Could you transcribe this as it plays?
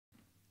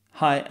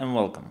Hi and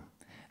welcome.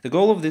 The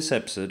goal of this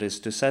episode is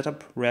to set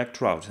up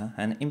React Router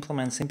and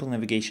implement simple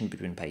navigation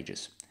between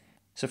pages.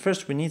 So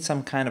first we need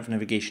some kind of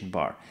navigation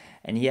bar.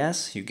 And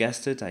yes, you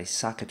guessed it, I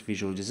suck at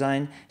visual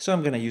design, so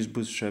I'm gonna use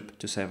Bootstrap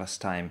to save us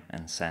time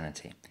and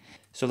sanity.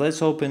 So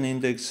let's open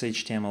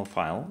index.html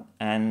file,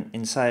 and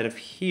inside of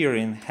here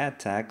in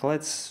head tag,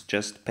 let's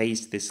just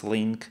paste this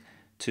link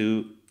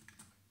to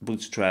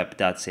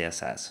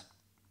bootstrap.css.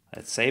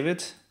 Let's save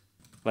it.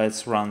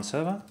 Let's run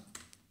server.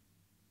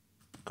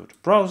 Go to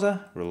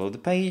browser, reload the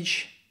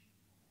page,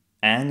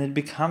 and it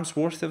becomes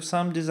worth of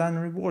some design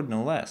reward,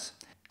 no less.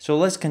 So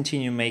let's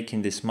continue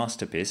making this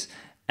masterpiece,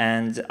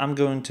 and I'm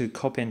going to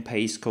copy and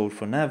paste code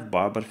for Nav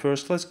Bar, but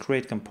first let's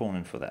create a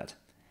component for that.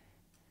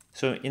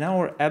 So in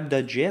our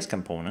app.js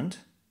component,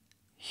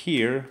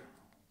 here,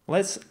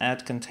 let's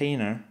add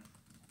container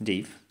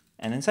div,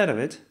 and inside of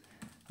it,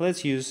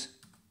 let's use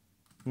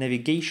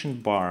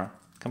navigation bar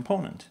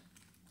component.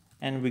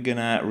 And we're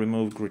gonna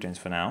remove greetings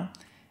for now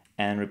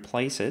and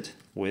replace it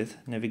with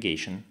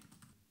navigation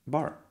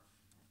bar.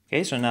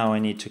 Okay, so now I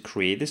need to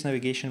create this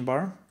navigation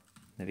bar,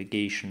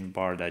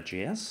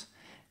 navigationbar.js,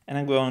 and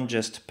I'm going to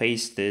just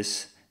paste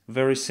this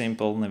very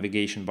simple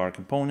navigation bar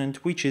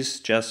component, which is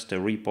just a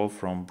repo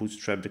from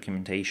Bootstrap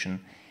documentation,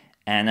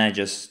 and I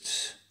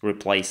just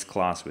replace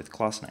class with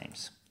class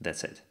names.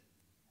 That's it.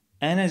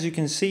 And as you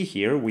can see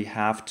here, we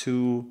have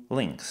two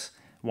links,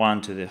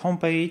 one to the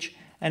homepage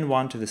and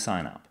one to the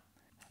sign up.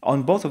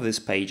 On both of these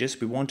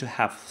pages, we want to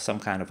have some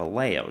kind of a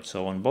layout.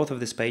 So on both of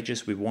these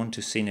pages, we want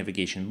to see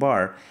navigation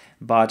bar,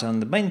 but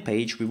on the main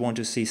page, we want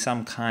to see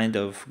some kind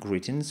of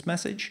greetings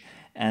message.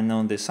 And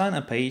on the sign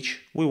up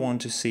page, we want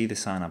to see the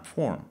sign up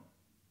form.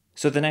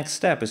 So the next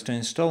step is to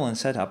install and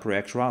set up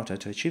React Router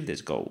to achieve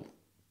this goal.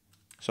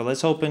 So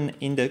let's open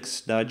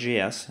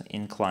index.js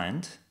in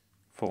client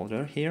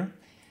folder here.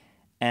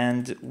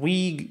 And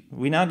we're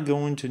not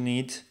going to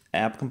need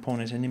app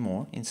component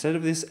anymore. Instead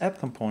of this app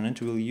component,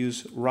 we'll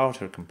use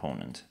router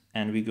component,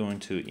 and we're going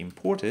to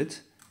import it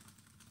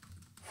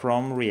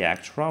from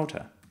React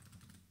Router.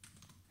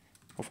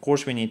 Of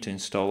course, we need to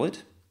install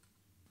it.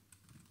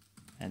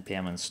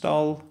 npm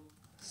install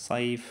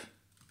save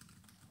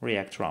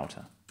React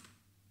Router.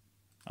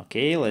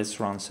 Okay, let's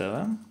run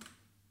server.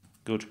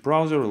 Go to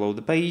browser, reload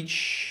the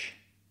page,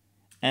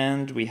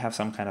 and we have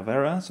some kind of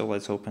error. So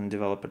let's open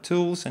developer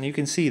tools, and you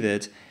can see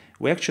that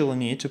we actually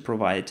need to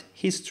provide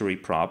history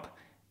prop,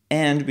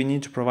 and we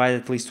need to provide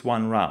at least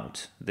one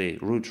route, the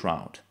root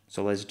route.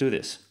 So let's do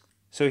this.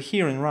 So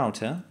here in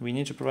router, we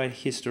need to provide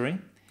history,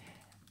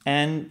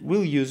 and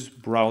we'll use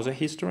browser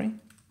history,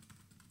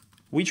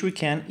 which we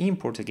can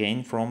import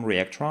again from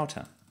React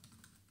Router.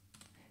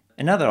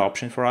 Another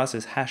option for us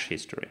is hash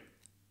history,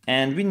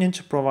 and we need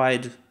to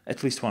provide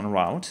at least one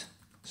route.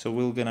 So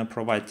we're gonna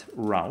provide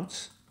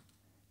routes,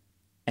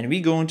 and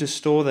we're going to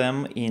store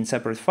them in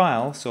separate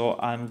files. So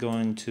I'm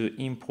going to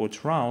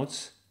import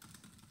routes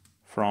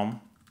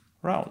from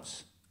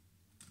routes.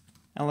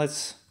 And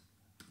let's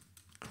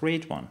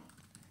create one,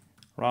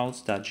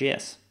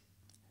 routes.js.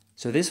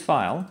 So this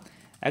file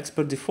acts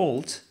per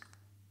default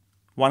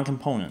one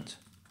component,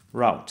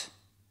 route.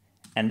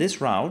 And this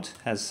route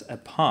has a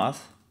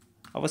path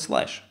of a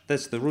slash.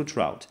 That's the root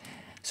route.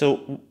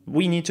 So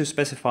we need to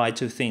specify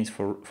two things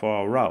for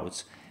our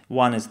routes.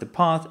 One is the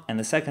path, and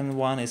the second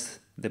one is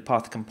the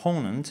path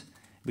component,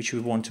 which we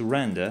want to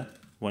render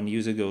when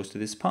user goes to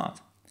this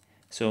path.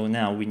 So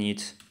now we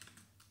need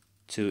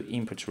to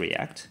import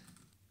React,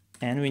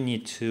 and we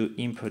need to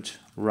import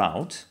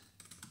route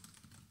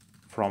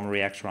from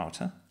React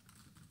Router,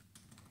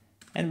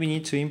 and we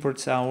need to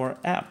import our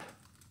app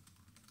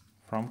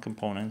from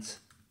components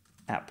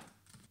app.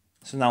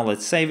 So now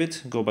let's save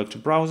it, go back to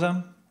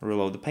browser,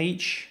 reload the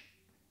page,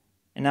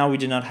 and now we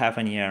do not have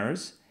any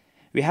errors.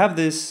 We have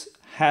this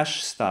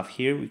hash stuff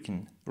here, we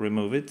can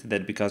remove it,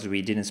 that because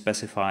we didn't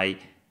specify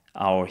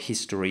our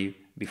history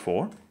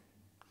before.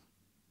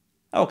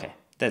 Okay,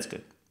 that's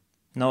good.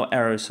 No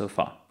errors so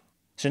far.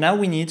 So now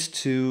we need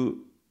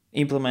to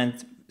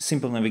implement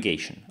simple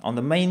navigation. On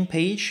the main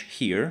page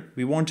here,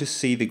 we want to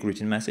see the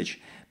greeting message,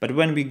 but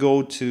when we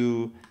go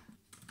to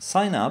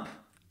sign up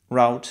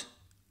route,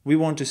 we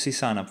want to see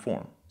sign up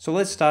form. So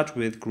let's start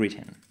with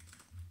greeting.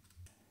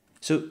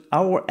 So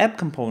our app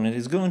component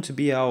is going to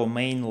be our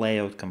main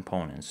layout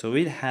component. So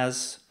it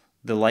has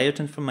the layout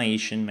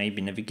information,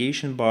 maybe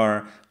navigation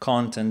bar,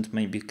 content,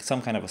 maybe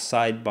some kind of a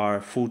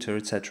sidebar, footer,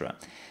 etc.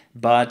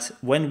 But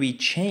when we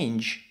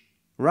change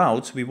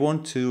routes, we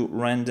want to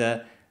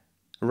render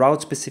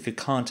route-specific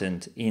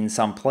content in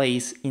some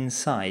place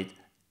inside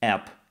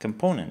app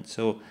component.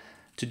 So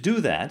to do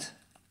that,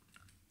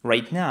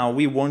 right now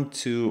we want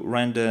to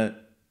render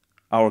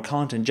our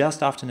content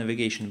just after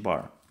navigation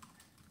bar.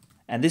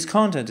 And this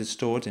content is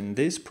stored in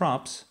this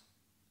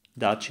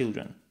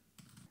props.children.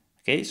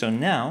 Okay, so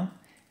now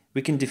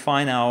we can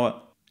define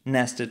our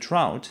nested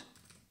route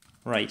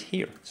right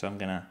here. So I'm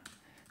gonna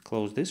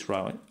close this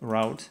route,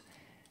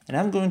 and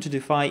I'm going to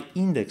define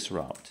index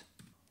route.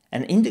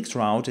 An index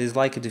route is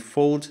like a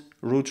default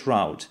root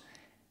route.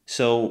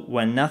 So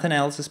when nothing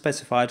else is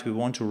specified, we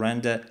want to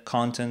render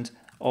content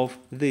of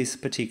this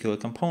particular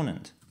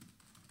component.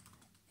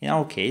 In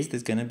our case,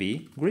 there's going to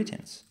be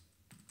greetings.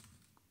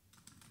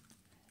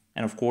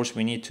 And of course,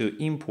 we need to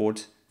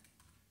import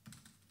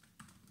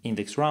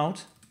index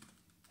route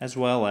as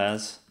well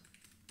as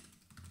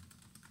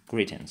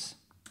greetings.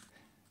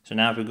 So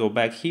now if we go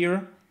back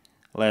here,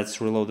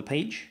 let's reload the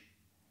page.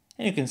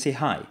 And you can see,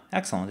 hi,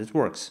 excellent, it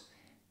works.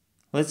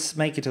 Let's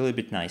make it a little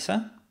bit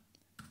nicer.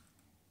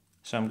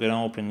 So I'm going to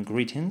open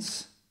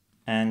greetings,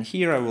 and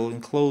here I will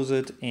enclose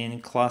it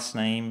in class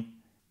name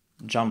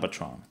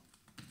Jumbotron.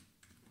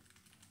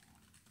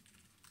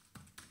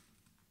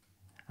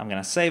 I'm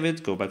going to save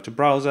it, go back to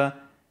browser,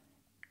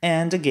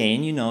 and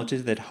again you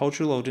notice that hot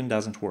reloading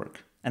doesn't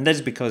work. And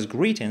that's because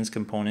greetings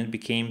component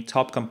became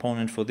top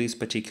component for this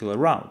particular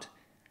route.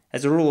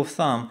 As a rule of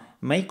thumb,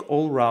 make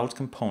all route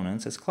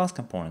components as class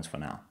components for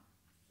now.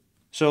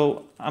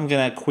 So I'm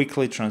going to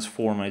quickly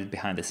transform it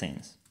behind the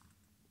scenes.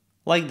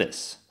 Like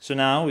this. So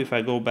now if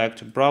I go back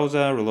to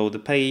browser, reload the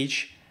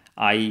page,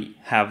 I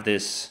have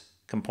this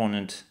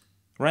component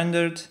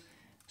rendered.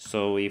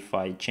 So if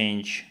I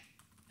change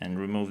and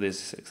remove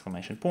these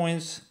exclamation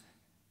points,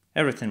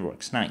 everything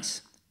works.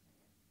 Nice.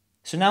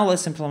 So now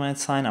let's implement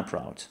sign-up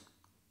route.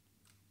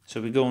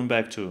 So we're going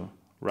back to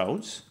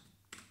routes,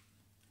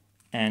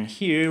 and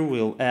here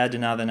we'll add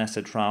another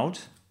nested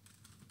route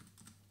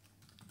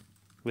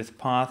with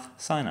path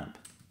sign-up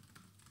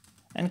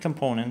and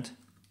component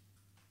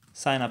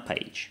sign-up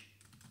page.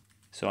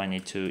 So I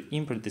need to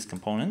import this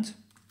component,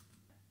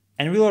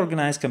 and we'll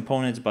organize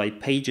components by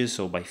pages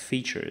or by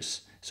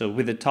features. So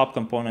with the top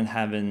component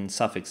having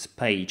suffix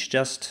page,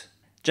 just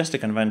a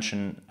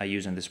convention I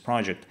use in this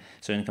project.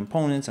 So in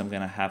components, I'm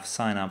going to have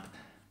sign-up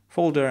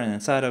folder, and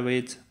inside of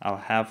it, I'll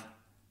have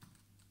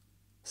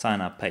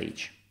sign-up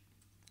page.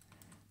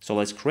 So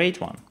let's create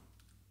one.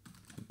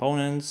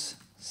 Components,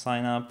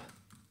 sign-up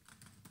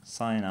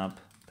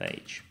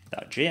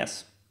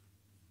page.js.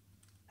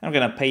 I'm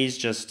going to paste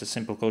just a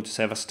simple code to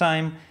save us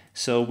time.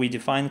 So we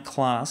define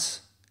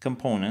class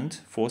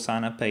component for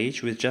sign-up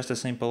page with just a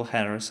simple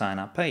header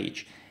sign-up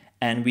page.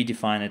 And we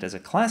define it as a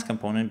class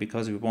component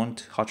because we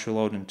want hot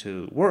reloading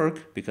to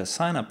work, because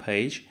sign-up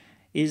page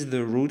is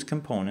the root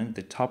component,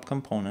 the top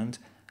component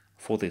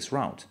for this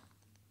route.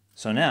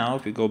 So now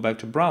if we go back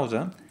to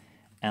browser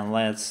and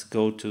let's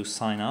go to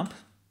sign up,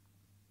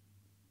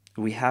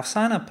 we have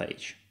sign-up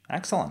page.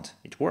 Excellent,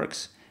 it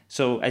works.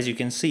 So as you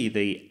can see,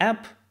 the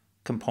app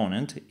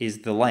component is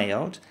the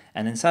layout,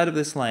 and inside of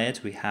this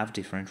layout we have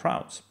different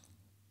routes.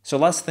 So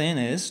last thing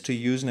is to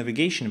use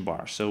navigation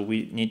bar. So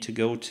we need to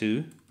go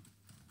to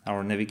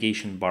our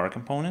navigation bar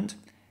component,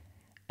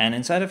 and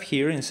inside of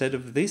here, instead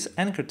of these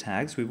anchor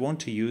tags, we want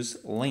to use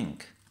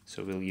link.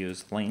 So we'll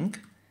use link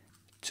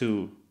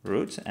to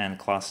root, and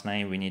class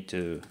name we need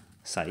to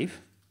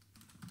save.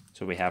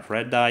 So we have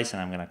red dice,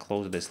 and I'm going to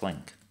close this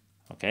link.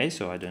 Okay,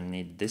 so I don't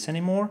need this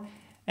anymore.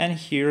 And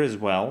here as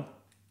well,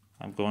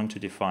 I'm going to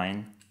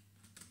define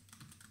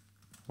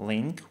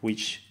link,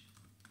 which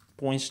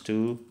points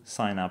to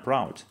sign up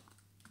route.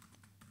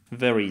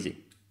 Very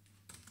easy.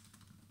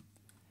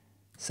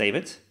 Save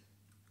it,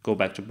 go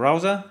back to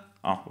browser.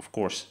 Oh, of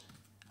course,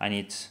 I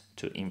need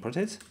to import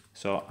it.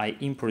 So I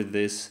import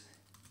this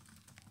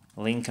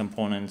link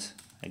component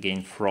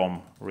again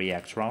from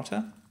React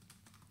Router.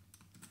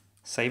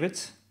 Save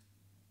it,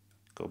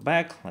 go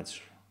back, let's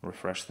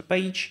refresh the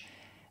page.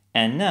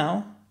 And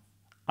now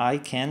I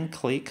can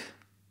click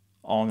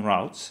on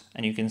routes,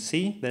 and you can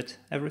see that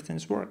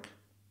everything's work.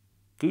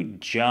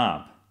 Good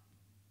job.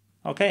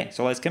 Okay,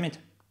 so let's commit.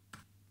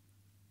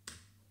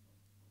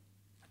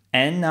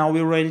 And now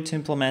we're ready to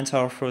implement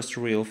our first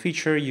real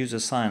feature, user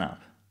sign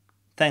up.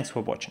 Thanks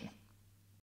for watching.